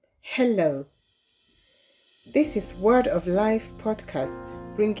Hello, this is Word of Life podcast,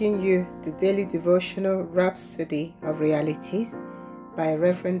 bringing you the daily devotional Rhapsody of Realities by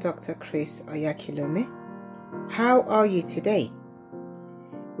Reverend Dr. Chris Oyakhilome. How are you today?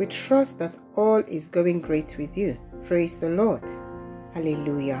 We trust that all is going great with you. Praise the Lord.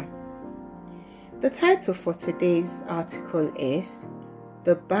 Hallelujah. The title for today's article is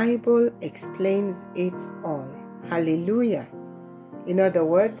The Bible Explains It All. Hallelujah. In other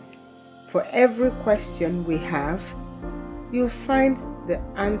words, for every question we have, you'll find the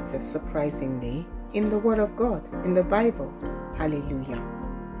answer, surprisingly, in the Word of God, in the Bible. Hallelujah.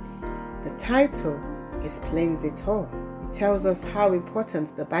 The title explains it all. It tells us how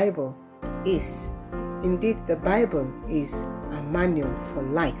important the Bible is. Indeed, the Bible is a manual for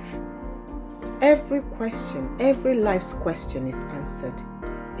life. Every question, every life's question is answered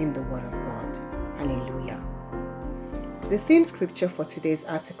in the Word of God. Hallelujah. The theme scripture for today's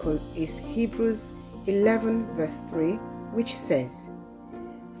article is Hebrews 11 verse 3, which says,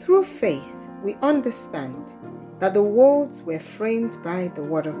 "Through faith we understand that the worlds were framed by the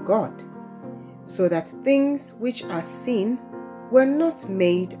word of God, so that things which are seen were not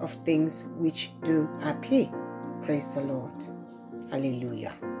made of things which do appear." Praise the Lord.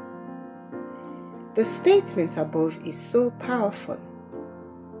 Hallelujah. The statement above is so powerful.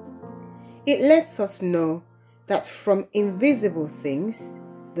 It lets us know that from invisible things,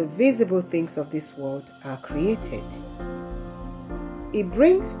 the visible things of this world are created. It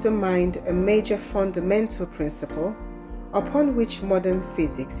brings to mind a major fundamental principle upon which modern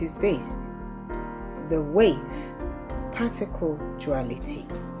physics is based: the wave-particle duality.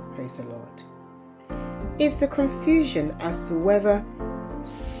 Praise the Lord. It's the confusion as to whether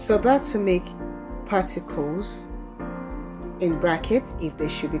subatomic particles, in brackets, if they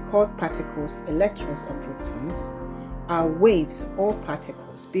should be called particles, electrons or protons, are waves or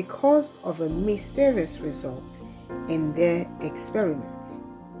particles because of a mysterious result in their experiments.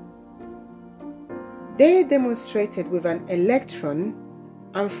 They demonstrated with an electron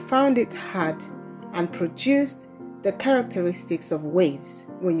and found it had and produced the characteristics of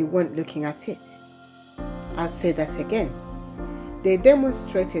waves when you weren't looking at it. I'll say that again. They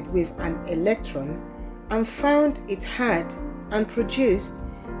demonstrated with an electron and found it had and produced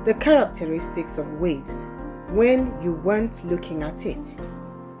the characteristics of waves when you weren't looking at it.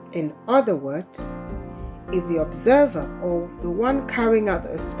 In other words, if the observer or the one carrying out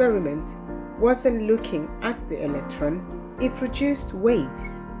the experiment wasn't looking at the electron, it produced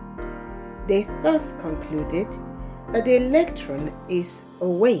waves. They thus concluded that the electron is a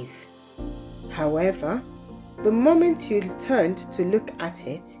wave. However, the moment you turned to look at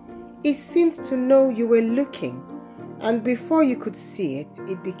it, it seemed to know you were looking, and before you could see it,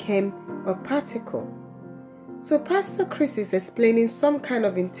 it became a particle. So Pastor Chris is explaining some kind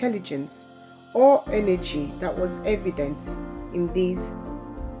of intelligence or energy that was evident in these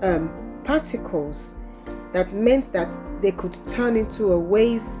particles that meant that they could turn into a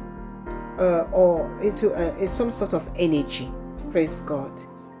wave or into some sort of energy. Praise God.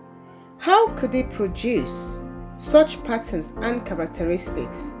 How could they produce such patterns and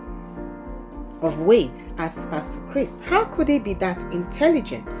characteristics of waves as Pastor Chris? How could they be that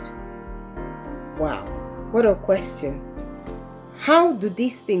intelligent? Wow, what a question. How do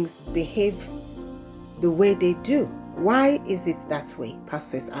these things behave the way they do? Why is it that way?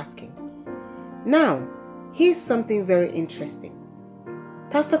 Pastor is asking. Now, here's something very interesting.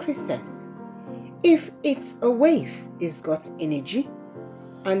 Pastor Chris says, if it's a wave, it's got energy,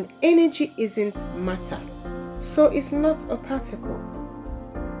 and energy isn't matter, so it's not a particle.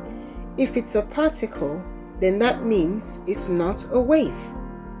 If it's a particle, then that means it's not a wave.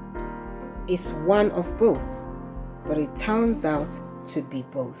 It's one of both, but it turns out to be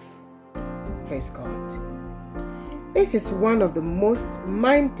both. Praise God. This is one of the most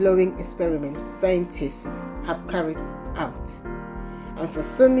mind-blowing experiments scientists have carried out, and for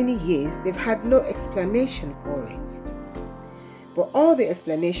so many years they've had no explanation for it. But all the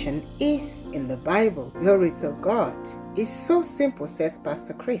explanation is in the Bible. Glory to God. It's so simple, says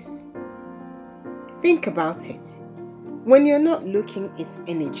Pastor Chris. Think about it. When you're not looking, it's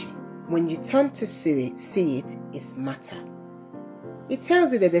energy. When you turn to see it, it's matter. It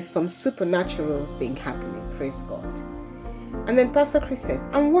tells you that there's some supernatural thing happening. Praise God. And then Pastor Chris says,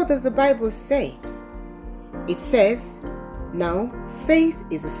 and what does the Bible say? It says, now faith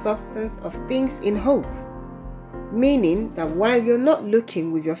is a substance of things in hope. Meaning that while you're not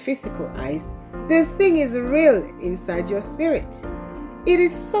looking with your physical eyes, the thing is real inside your spirit. It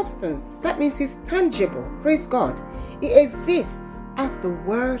is substance. That means it's tangible. Praise God. It exists as the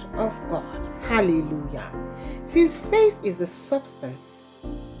Word of God. Hallelujah. Since faith is a substance,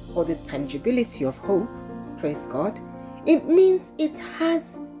 or the tangibility of hope, praise God, it means it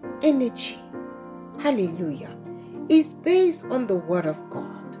has energy. Hallelujah. It's based on the Word of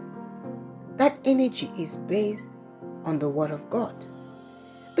God. That energy is based on the Word of God.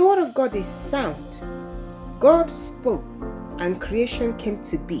 The Word of God is sound. God spoke and creation came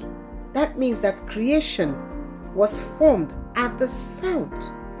to be. That means that creation was formed at the sound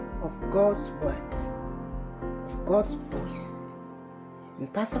of God's words, of God's voice.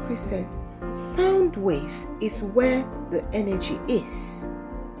 And Pastor Chris says, sound wave is where the energy is.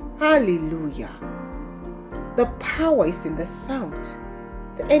 Hallelujah. The power is in the sound.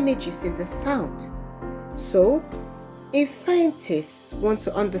 The energy is in the sound. So, if scientists want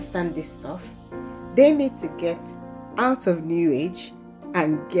to understand this stuff, they need to get out of New Age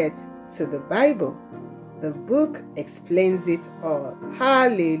and get to the Bible. The book explains it all.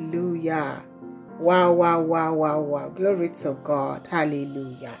 Hallelujah. Wow, wow, wow, wow, wow. Glory to God.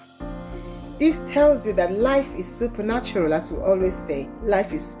 Hallelujah. This tells you that life is supernatural, as we always say.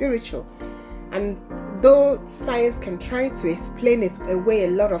 Life is spiritual. And though science can try to explain it away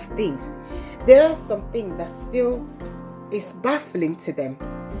a lot of things, there are some things that still is baffling to them.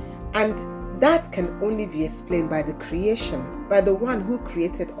 And that can only be explained by the creation, by the one who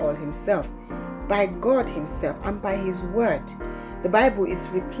created all himself, by God himself, and by his word. The Bible is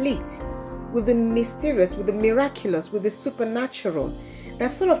replete with the mysterious, with the miraculous, with the supernatural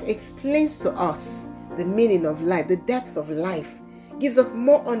that sort of explains to us the meaning of life, the depth of life, gives us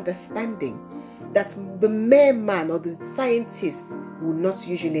more understanding that the mere man or the scientists would not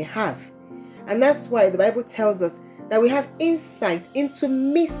usually have. And that's why the Bible tells us that we have insight into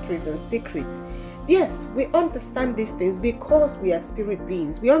mysteries and secrets. Yes, we understand these things because we are spirit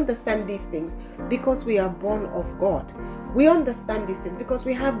beings. We understand these things because we are born of God. We understand these things because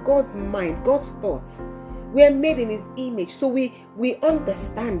we have God's mind, God's thoughts. We are made in his image. So we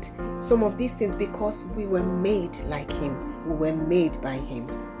understand some of these things because we were made like him. We were made by him.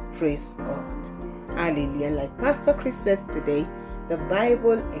 Praise God. Hallelujah. Like Pastor Chris says today, the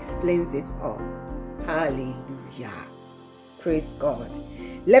Bible explains it all. Hallelujah. Praise God.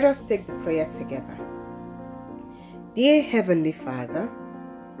 Let us take the prayer together. Dear Heavenly Father,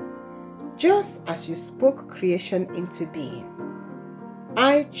 just as you spoke creation into being,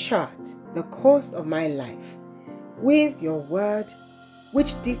 I chart the course of my life with your word,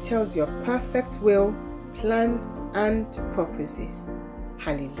 which details your perfect will, plans, and purposes.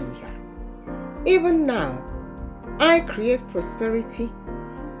 Hallelujah. Even now, I create prosperity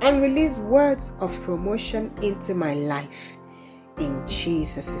and release words of promotion into my life. In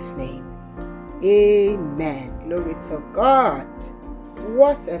Jesus' name. Amen. Glory to God.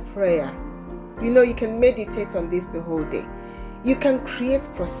 What a prayer. You can meditate on this the whole day. You can create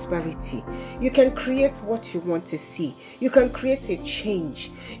prosperity. You can create what you want to see. You can create a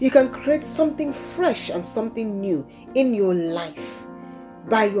change. You can create something fresh and something new in your life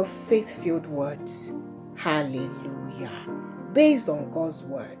by your faith-filled words. Hallelujah. Based on God's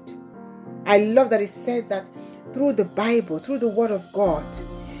word. I love that it says that through the Bible, through the word of God,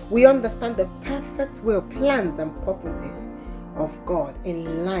 we understand the perfect will, plans, and purposes of God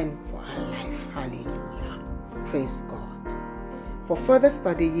in line for our life. Hallelujah. Praise God. For further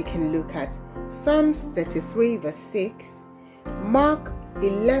study, you can look at Psalms 33 verse 6, Mark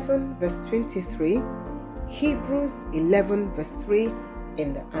 11 verse 23, Hebrews 11 verse 3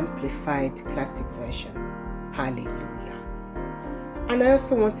 in the Amplified Classic Version. Hallelujah. And I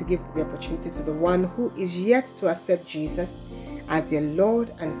also want to give the opportunity to the one who is yet to accept Jesus as their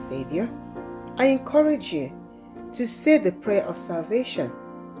Lord and Savior. I encourage you to say the prayer of salvation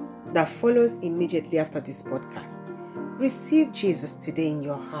that follows immediately after this podcast. Receive Jesus today in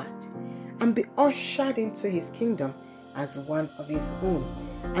your heart and be ushered into his kingdom as one of his own,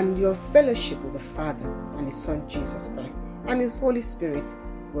 and your fellowship with the Father and his Son Jesus Christ and his Holy Spirit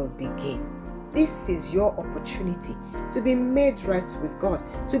will begin. This is your opportunity to be made right with God,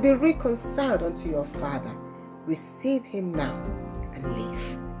 to be reconciled unto your Father. Receive him now and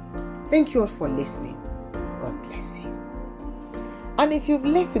live. Thank you all for listening. God bless you. And if you've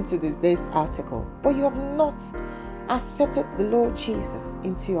listened to this article, but you have not accepted the Lord Jesus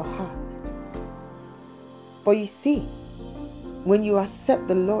into your heart, but you see, when you accept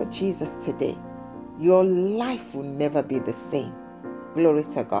the Lord Jesus today, your life will never be the same. Glory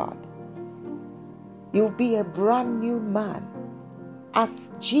to God. You'll be a brand new man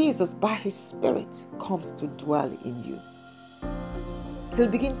as Jesus by his Spirit comes to dwell in you. He'll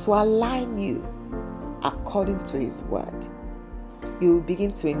begin to align you according to his word. You will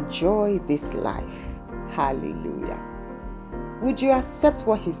begin to enjoy this life. Hallelujah. Would you accept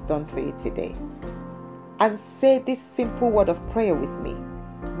what he's done for you today? And say this simple word of prayer with me.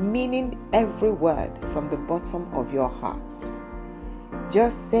 meaning every word from the bottom of your heart.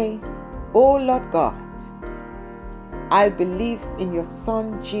 Just say, "Oh Lord God, I believe in your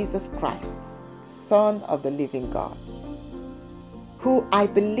Son Jesus Christ, Son of the living God, who I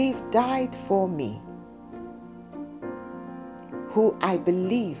believe died for me, who I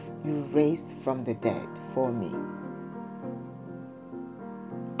believe you raised from the dead for me.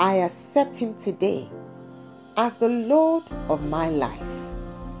 I accept him today as the Lord of my life.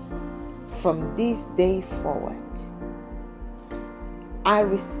 From this day forward, I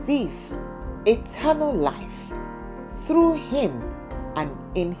receive eternal life through him and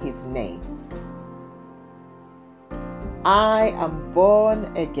in his name. I am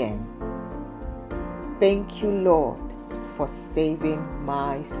born again. Thank you, Lord, for saving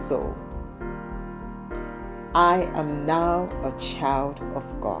my soul. I am now a child of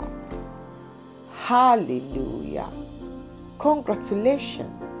God." Hallelujah.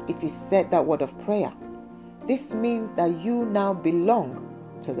 Congratulations if you said that word of prayer. This means that you now belong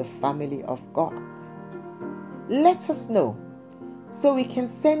to the family of God. Let us know so we can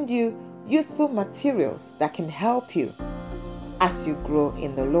send you useful materials that can help you as you grow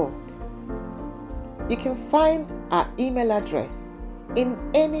in the Lord. You can find our email address in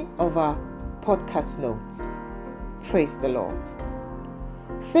any of our podcast notes. Praise the Lord.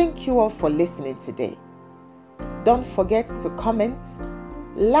 Thank you all for listening today. Don't forget to comment,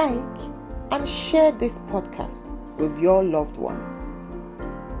 like, and share this podcast with your loved ones.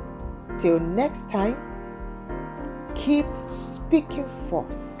 Till next time, keep speaking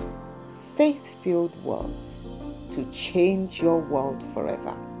forth faith-filled words to change your world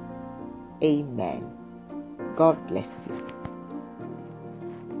forever. Amen. God bless you.